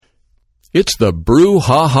It's the Brew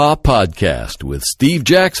Ha Ha Podcast with Steve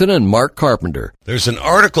Jackson and Mark Carpenter. There's an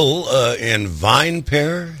article in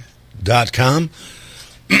VinePair.com,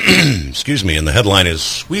 excuse me, and the headline is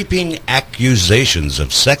Sweeping Accusations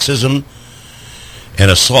of Sexism and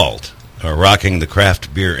Assault Are Rocking the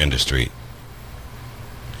Craft Beer Industry.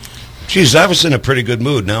 Geez, I was in a pretty good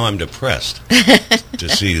mood. Now I'm depressed to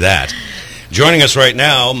see that. Joining us right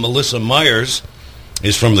now, Melissa Myers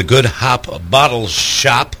is from the Good Hop Bottle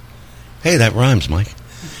Shop. Hey, that rhymes, Mike.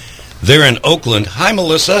 They're in Oakland. Hi,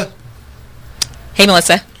 Melissa. Hey,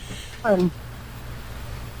 Melissa.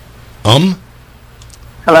 Hello?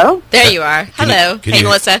 There you are. Hello. Hey,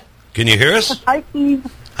 Melissa. Can you hear us? Hi, Steve.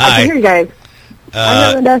 Hi. I can hear you guys.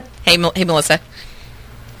 Hi, Linda. Hey, Melissa.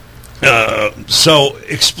 So,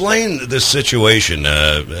 explain this situation.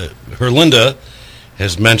 Herlinda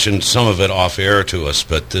has mentioned some of it off air to us,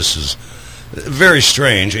 but this is very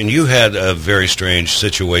strange, and you had a very strange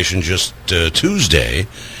situation just Tuesday.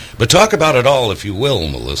 But talk about it all, if you will,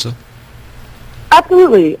 Melissa.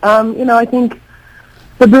 Absolutely. I think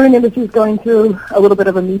the brewing industry is going through a little bit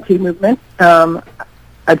of a Me Too movement.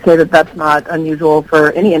 I'd say that that's not unusual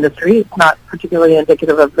for any industry. It's not particularly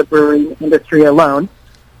indicative of the brewing industry alone.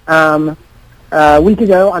 A week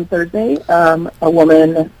ago on Thursday, a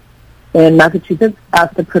woman in Massachusetts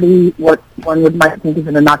asked what one might think is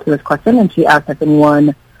an innocuous question, and she asked if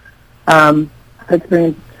anyone had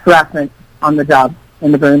experienced harassment on the job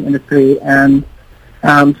in the brewing industry. And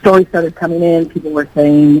stories started coming in. People were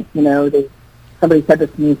saying, somebody said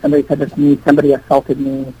this to me, somebody assaulted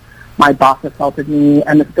me, my boss assaulted me,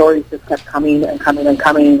 and the stories just kept coming and coming and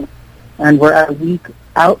coming. And we're at a week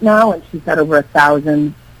out now, and she's had over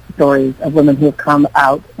 1,000 stories of women who have come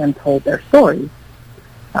out and told their stories.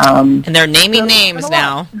 And they're naming names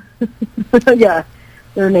now. Yeah,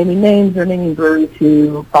 they're naming names. They're naming breweries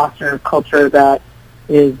who foster a culture that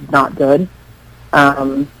is not good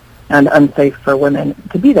and unsafe for women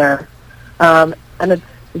to be there. And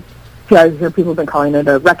I hear people have been calling it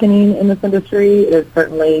a reckoning in this industry. It is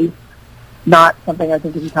certainly not something I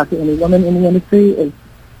think if you talk to any woman in the industry is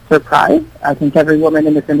surprised. I think every woman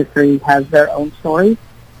in this industry has their own story.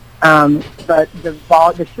 But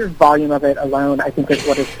the sheer volume of it alone, I think, is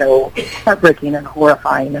what is so heartbreaking and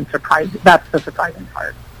horrifying and surprising. That's the surprising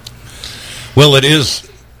part. Well, it is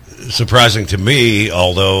surprising to me,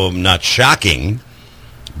 although not shocking.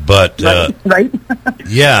 But right?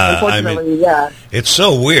 Yeah, unfortunately, yeah. It's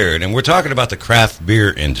so weird, and we're talking about the craft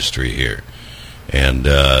beer industry here, and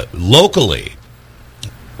locally.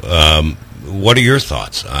 What are your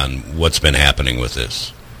thoughts on what's been happening with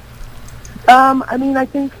this? I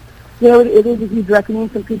think it is a huge reckoning.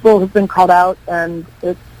 Some people have been called out, and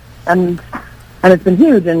it's been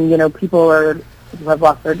huge. And people have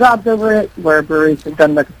lost their jobs over it, where breweries have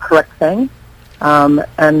done the correct thing, and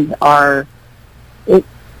it's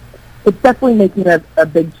definitely making a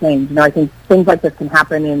big change. I think things like this can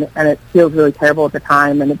happen, and it feels really terrible at the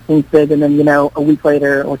time, and it seems big, and then a week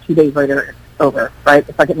later or 2 days later, it's over. Right?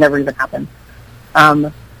 It's like it never even happened.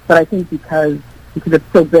 But I think because it's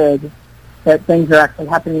so big, that things are actually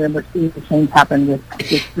happening, and we're seeing the change happen with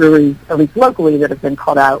breweries, at least locally, that have been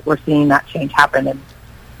called out. We're seeing that change happen, and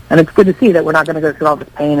it's good to see that we're not going to go through all this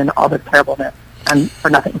pain and all this terribleness and for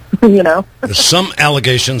nothing, Some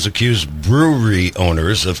allegations accuse brewery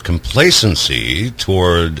owners of complacency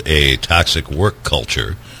toward a toxic work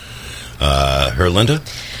culture. Herlinda?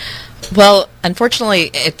 Well,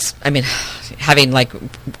 unfortunately, having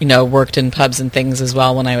worked in pubs and things as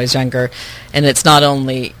well when I was younger, and it's not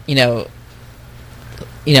only,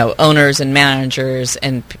 owners and managers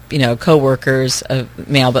and, co-workers of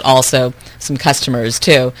male, but also some customers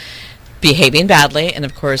too, behaving badly. And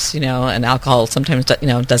of course, and alcohol sometimes,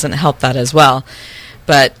 doesn't help that as well.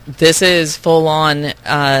 But this is full on,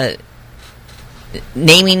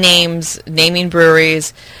 naming names, naming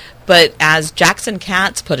breweries. But as Jackson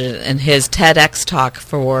Katz put it in his TEDx talk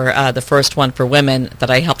for the first one for women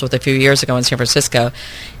that I helped with a few years ago in San Francisco,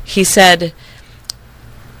 he said,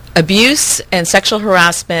 abuse and sexual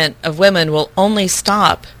harassment of women will only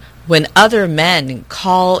stop when other men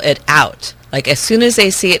call it out. Like as soon as they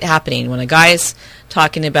see it happening, when a guy's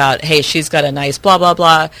talking about, hey, she's got a nice blah, blah,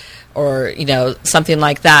 blah, or, something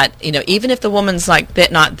like that, even if the woman's not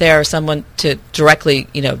there, someone to directly,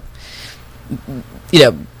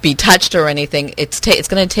 be touched or anything, it's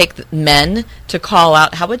going to take men to call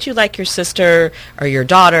out, how would you like your sister or your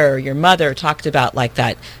daughter or your mother talked about like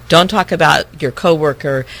that? Don't talk about your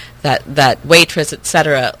coworker, that waitress,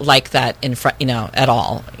 etc., like that in front, at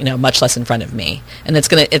all, much less in front of me. And it's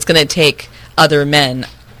going to take other men,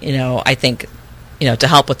 I think, to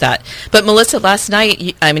help with that. But Melissa,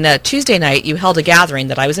 Tuesday night, you held a gathering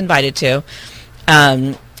that I was invited to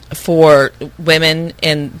for women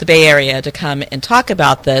in the Bay Area to come and talk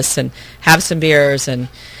about this and have some beers and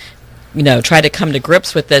try to come to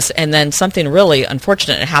grips with this. And then something really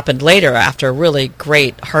unfortunate happened later after a really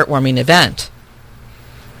great, heartwarming event.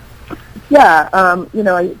 Yeah, I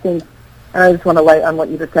think, and I just want to light on what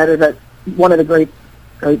you just said, is that one of the great,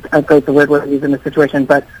 the word we're using in the situation,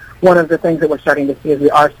 but one of the things that we're starting to see is we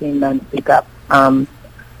are seeing men speak up.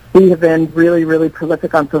 We have been really, really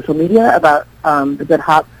prolific on social media about the Good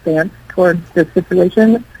Hop stance towards this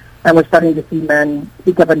situation, and we're starting to see men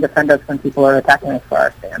speak up and defend us when people are attacking us for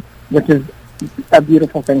our stance, which is a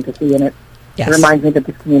beautiful thing to see, and it reminds me that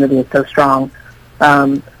this community is so strong.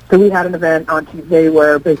 So we had an event on Tuesday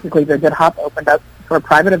where basically the Good Hop opened up for a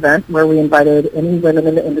private event where we invited any women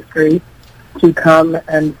in the industry to come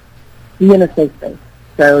and be in a safe space.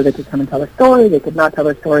 So they could come and tell their story, they could not tell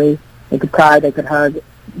their story, they could cry, they could hug,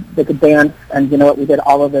 they could dance, and you know what, we did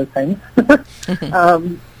all of those things.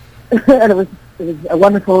 And it was a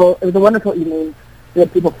wonderful evening. We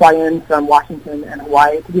had people fly in from Washington and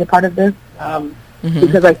Hawaii to be a part of this,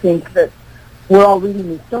 because I think that we're all reading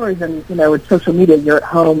these stories, and with social media, you're at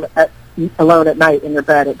home alone at night in your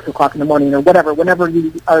bed at 2 o'clock in the morning or whatever, whenever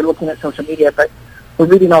you are looking at social media, but we're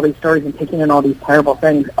reading all these stories and taking in all these terrible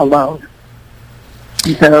things alone.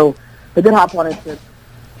 And so the Good Hop wanted to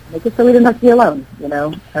make it so we didn't have to be alone,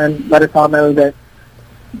 and let us all know that,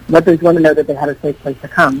 let these women know that they had a safe place to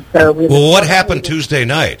come. So what happened Tuesday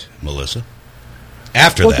night, Melissa?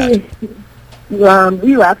 After that?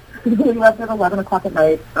 We left. We left at 11 o'clock at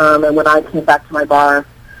night, and when I came back to my bar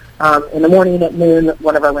in the morning at noon,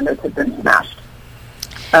 one of our windows had been smashed.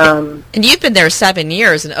 And you've been there 7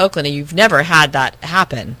 years in Oakland, and you've never had that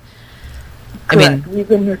happen. Correct. We've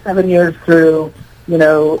been here 7 years through,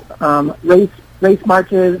 race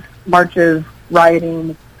marches,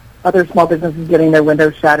 rioting, other small businesses getting their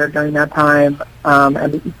windows shattered during that time,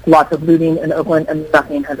 and lots of looting in Oakland, and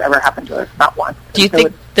nothing has ever happened to us, not once. Do you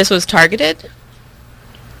think this was targeted?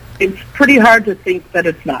 It's pretty hard to think that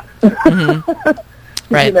it's not.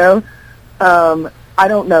 Right. I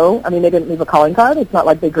don't know. I mean, they didn't leave a calling card. It's not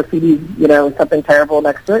like they graffitied, something terrible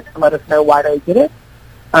next to it and let us know why they did it.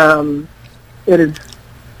 It is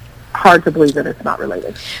hard to believe that it's not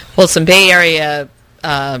related. Well, some Bay Area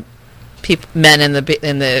men in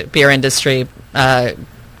the beer industry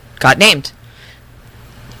got named.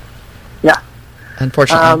 Yeah.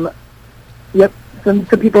 Unfortunately. Yep. Some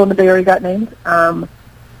people in the Bay Area got named.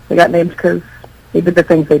 They got named because they did the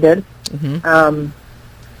things they did.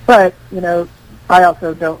 But, I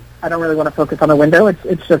also don't really want to focus on the window.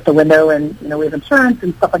 It's just a window, and, we have insurance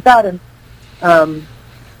and stuff like that. And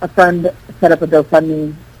a friend set up a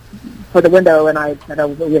GoFundMe for the window, and I said,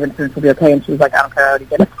 we have insurance, we'll be okay. And she was like, I don't care, I already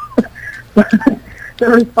did it. The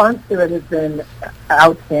response to it has been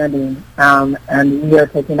outstanding, and we are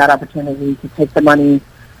taking that opportunity to take the money,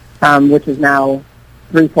 which is now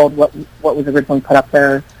threefold what was originally put up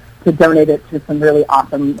there, to donate it to some really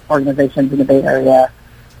awesome organizations in the Bay Area.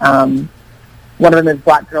 One of them is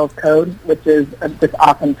Black Girls Code, which is this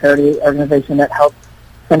awesome charity organization that helps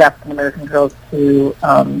send African American girls to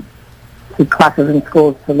classes in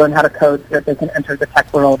schools to learn how to code so that they can enter the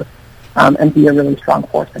tech world and be a really strong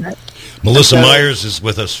force in it. Melissa Myers is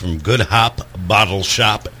with us from Good Hop Bottle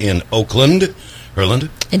Shop in Oakland. Herlinda?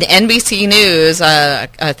 And NBC News,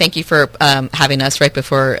 thank you for having us right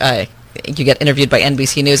before you get interviewed by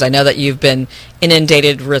NBC News. I know that you've been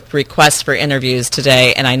inundated with requests for interviews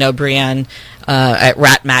today, and I know Brienne at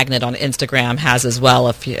Rat Magnet on Instagram has as well,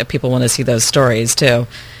 if people want to see those stories too.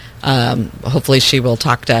 Hopefully she will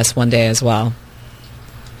talk to us one day as well.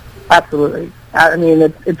 Absolutely. I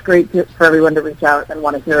mean, it's great for everyone to reach out and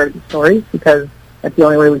want to hear the stories, because that's the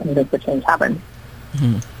only way we can make the change happen.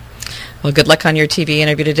 Well, good luck on your TV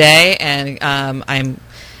interview today, and I'm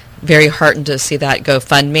very heartened to see that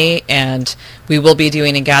GoFundMe, and we will be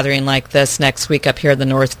doing a gathering like this next week up here in the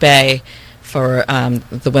North Bay for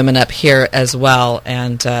the women up here as well,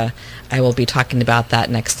 and I will be talking about that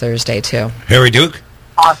next Thursday too. Harry Duke?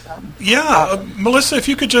 Awesome. Yeah, Melissa, if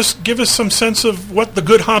you could just give us some sense of what the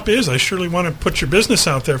Good Hop is. I surely want to put your business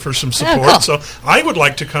out there for some support, cool. So I would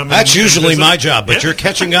like to come. That's usually my job, but you're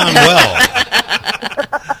catching on well.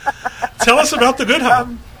 Tell us about the Good Hop.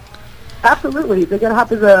 Absolutely. The Good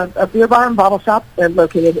Hop is a beer bar and bottle shop. They're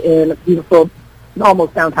located in beautiful,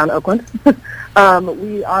 almost downtown Oakland.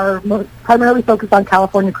 We are primarily focused on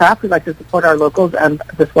California craft. We like to support our locals and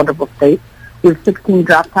this wonderful state. We have 16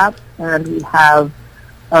 draft taps, and we have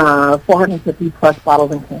 450 plus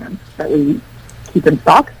bottles and cans that we keep in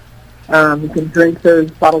stock. You can drink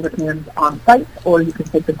those bottles or cans on site, or you can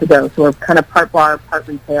take them to go. So we're kind of part bar, part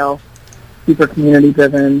retail, super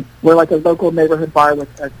community-driven. We're like a local neighborhood bar with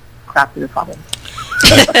a craft beer problem.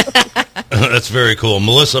 That's very cool.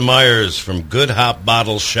 Melissa Myers from Good Hop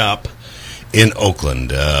Bottle Shop in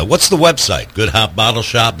Oakland. What's the website?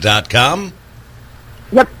 GoodHopBottleShop.com?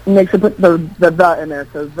 Yep, make sure to put the in there.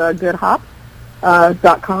 So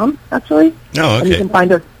thegoodhop.com, actually. Oh, okay. And you can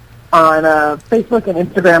find us on Facebook and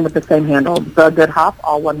Instagram with the same handle, The Good Hop,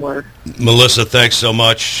 all one word. Melissa, thanks so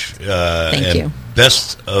much. Thank you.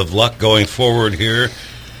 Best of luck going forward here.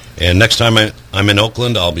 And next time I'm in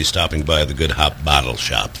Oakland, I'll be stopping by the Good Hop Bottle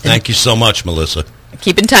Shop. Thank you so much, Melissa.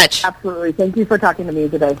 Keep in touch. Absolutely. Thank you for talking to me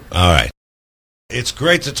today. All right. It's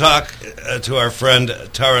great to talk to our friend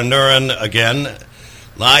Tara Nuren again,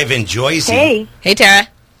 live in Joyce. Hey, Tara.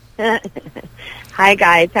 Hi,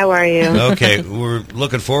 guys. How are you? Okay, we're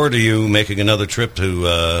looking forward to you making another trip to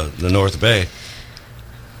the North Bay.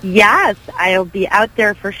 Yes, I'll be out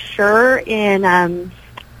there for sure in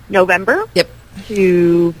November. Yep.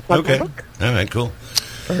 To plug Okay. my book. All right, cool.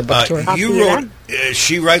 For her book tour. I'll see You you wrote.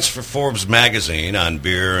 She writes for Forbes magazine on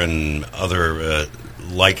beer and other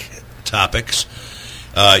like topics.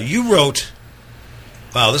 You wrote.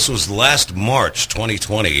 Wow, this was last March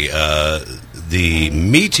 2020. The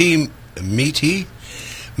Me Too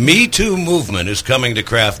movement is coming to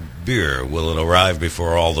craft beer. Will it arrive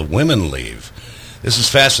before all the women leave? This is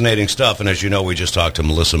fascinating stuff, and as you know, we just talked to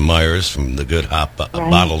Melissa Myers from the Good Hop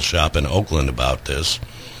Bottle Shop in Oakland about this.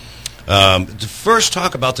 To first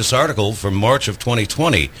talk about this article from March of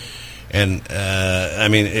 2020, and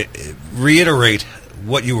reiterate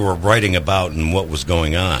what you were writing about and what was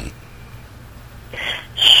going on.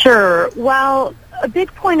 Sure. Well, a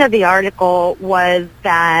big point of the article was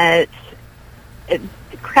that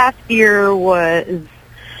craft beer was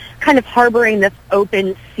kind of harboring this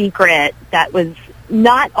open secret that was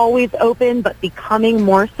not always open, but becoming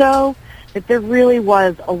more so, that there really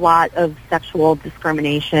was a lot of sexual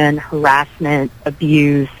discrimination, harassment,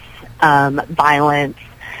 abuse, violence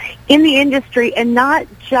in the industry, and not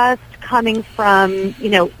just coming from,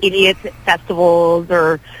 idiots at festivals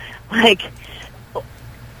or like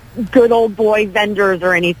good old boy vendors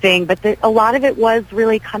or anything, but a lot of it was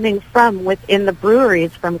really coming from within the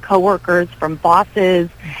breweries, from coworkers, from bosses,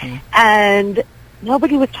 and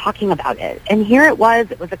nobody was talking about it. And here it was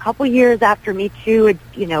a couple years after Me Too had,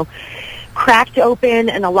 cracked open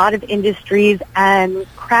in a lot of industries, and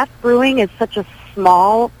craft brewing is such a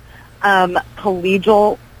small,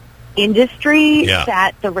 collegial industry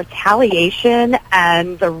that the retaliation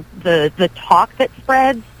and the talk that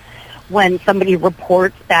spreads when somebody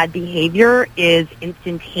reports bad behavior is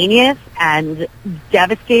instantaneous and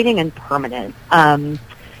devastating and permanent.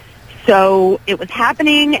 So it was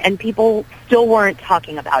happening, and people still weren't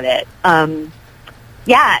talking about it. And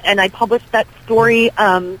I published that story,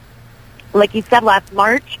 like you said, last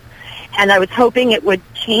March, and I was hoping it would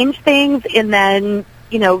change things, and then,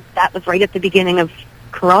 that was right at the beginning of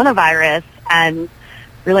coronavirus, and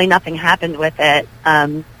really nothing happened with it.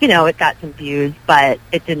 It got some views, but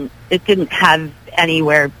it didn't have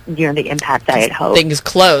anywhere near the impact I had hoped. Things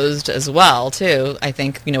closed as well, too, I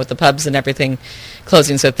think, with the pubs and everything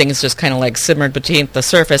closing, so things just kind of like simmered beneath the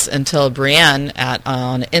surface until Brienne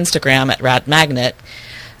on Instagram at Rat Magnet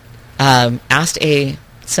asked a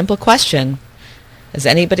simple question. Has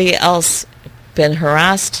anybody else been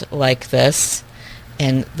harassed like this?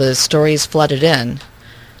 And the stories flooded in.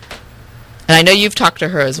 And I know you've talked to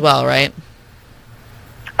her as well, right?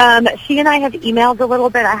 She and I have emailed a little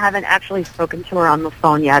bit. I haven't actually spoken to her on the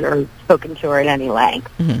phone yet or spoken to her at any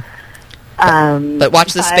length. But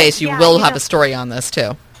watch this space. You will have a story on this,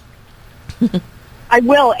 too. I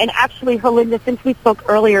will. And actually, Herlinda, since we spoke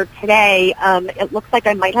earlier today, it looks like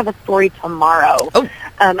I might have a story tomorrow. Oh.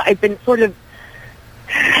 I've been sort of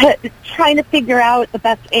trying to figure out the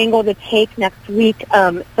best angle to take next week.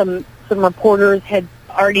 Some reporters had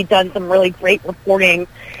already done some really great reporting.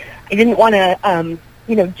 I didn't want to,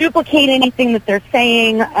 duplicate anything that they're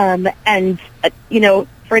saying. And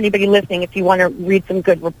for anybody listening, if you want to read some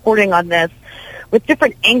good reporting on this, with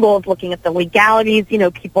different angles, looking at the legalities,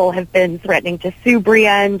 people have been threatening to sue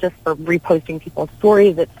Brienne just for reposting people's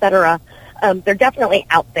stories, etc. They're definitely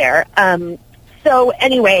out there. So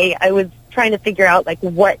anyway, I was trying to figure out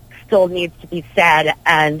what still needs to be said,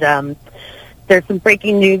 and there's some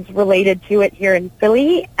breaking news related to it here in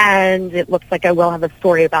Philly, and it looks like I will have a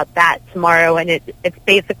story about that tomorrow, and it's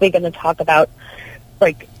basically going to talk about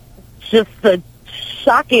just the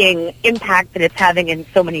shocking impact that it's having in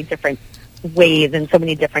so many different ways in so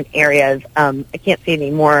many different areas. I can't say any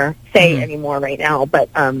more right now, but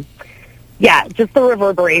yeah, just the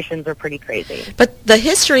reverberations are pretty crazy. But the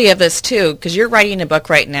history of this, too, because you're writing a book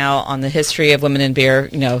right now on the history of women in beer,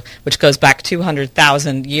 which goes back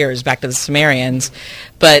 200,000 years, back to the Sumerians.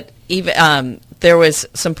 But even there was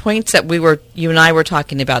some points that you and I were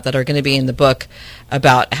talking about that are going to be in the book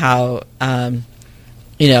about how,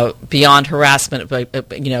 beyond harassment, but,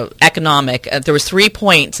 economic. There was 3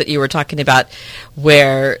 points that you were talking about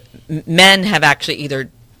where men have actually either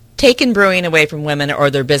taken brewing away from women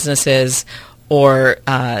or their businesses, or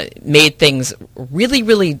made things really,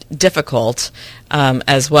 really difficult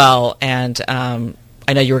as well. And I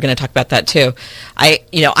know you were going to talk about that too. I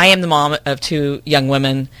am the mom of 2 young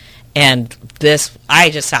women, and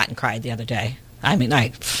I just sat and cried the other day. I mean,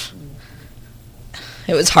 it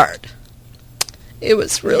was hard. It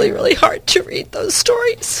was really, really hard to read those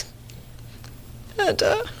stories, and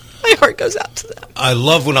my heart goes out to them. I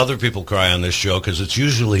love when other people cry on this show because it's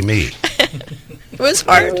usually me. It was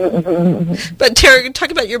hard. But Tara,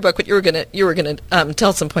 talk about your book. What you were gonna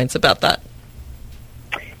tell some points about that.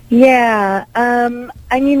 Yeah,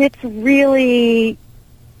 I mean, it's really,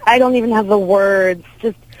 I don't even have the words.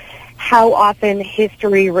 Just how often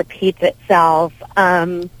history repeats itself.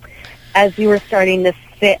 As you were starting to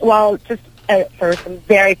say, for some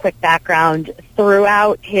very quick background,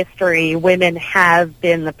 throughout history, women have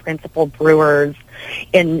been the principal brewers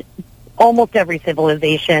in almost every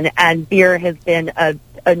civilization, and beer has been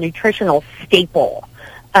a nutritional staple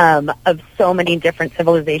of so many different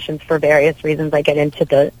civilizations for various reasons I get into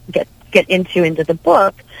the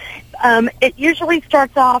book. It usually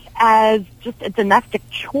starts off as just a domestic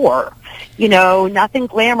chore, nothing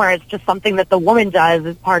glamorous, just something that the woman does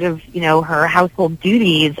as part of, her household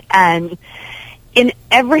duties. And in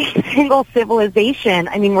every single civilization,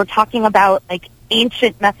 I mean, we're talking about like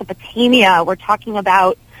ancient Mesopotamia, we're talking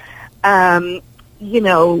about,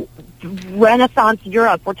 Renaissance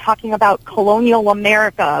Europe, we're talking about colonial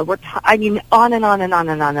America, on and on and on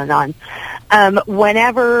and on and on.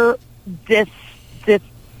 Whenever this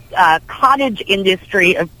cottage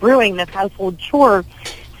industry of brewing, this household chore,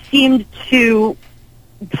 seemed to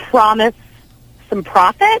promise some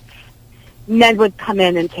profits, men would come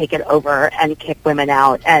in and take it over and kick women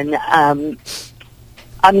out. And I'm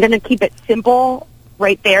going to keep it simple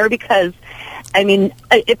right there because, I mean,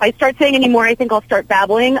 if I start saying any more, I think I'll start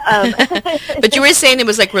babbling. But you were saying it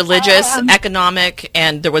was like religious, economic,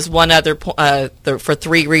 and there was one other for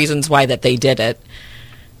 3 reasons why that they did it.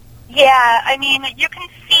 Yeah, I mean, you can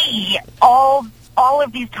see all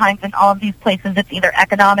of these times in all of these places, it's either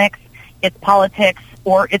economics, it's politics,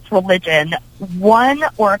 or it's religion. One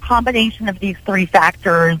or a combination of these 3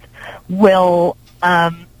 factors will,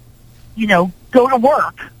 go to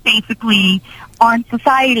work, basically, on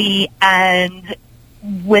society, and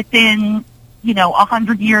within,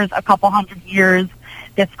 100 years, a couple hundred years,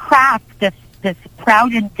 this craft, this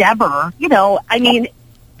proud endeavor, I mean,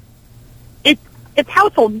 it's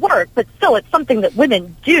household work, but still it's something that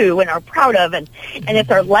women do and are proud of, and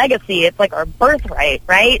it's our legacy. It's like our birthright,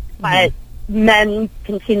 right? Mm-hmm. But men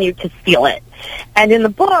continue to steal it. And in the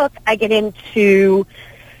book, I get into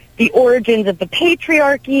the origins of the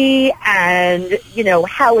patriarchy and,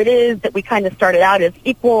 how it is that we kind of started out as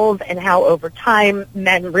equals and how over time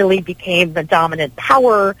men really became the dominant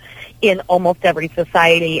power in almost every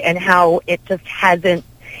society, and how it just hasn't,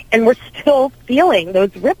 and we're still feeling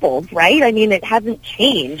those ripples, right? I mean, it hasn't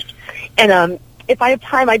changed. And if I have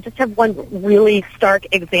time, I just have one really stark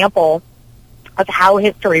example of how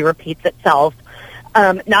history repeats itself,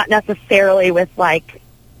 not necessarily with, like,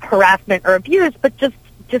 harassment or abuse, but just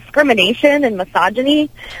discrimination and misogyny.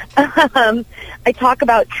 I talk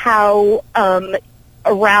about how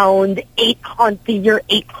around the year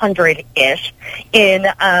 800-ish in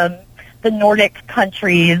the Nordic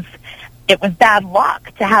countries, it was bad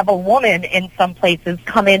luck to have a woman in some places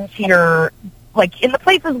come into in the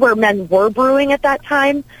places where men were brewing at that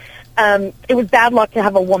time, it was bad luck to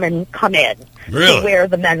have a woman come in to where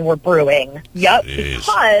the men were brewing. Yep, jeez.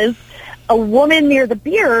 Because a woman near the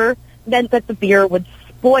beer meant that the beer would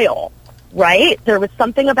spoil, right? There was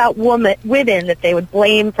something about women that they would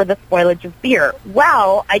blame for the spoilage of beer.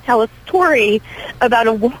 Well, I tell a story about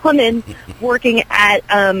a woman working at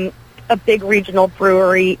a big regional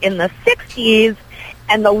brewery in the 60s,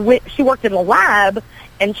 and she worked in the lab,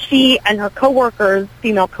 and she and her coworkers,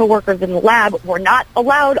 female coworkers in the lab, were not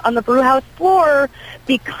allowed on the brew house floor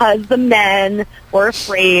because the men were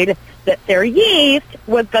afraid that their yeast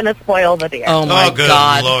was going to spoil the beer. Oh, my good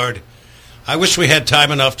God. Lord. I wish we had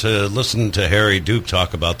time enough to listen to Harry Duke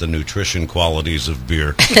talk about the nutrition qualities of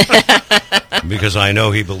beer. Because I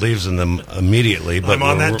know he believes in them immediately. But I'm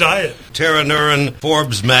on that diet. Tara Nurin,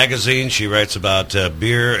 Forbes magazine, she writes about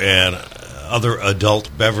beer, and other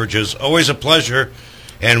adult beverages. Always a pleasure,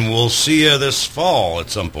 and we'll see you this fall at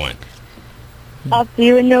some point. I'll see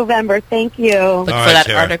you in November. Thank you. Look for right, that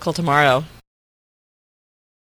Tara. article tomorrow.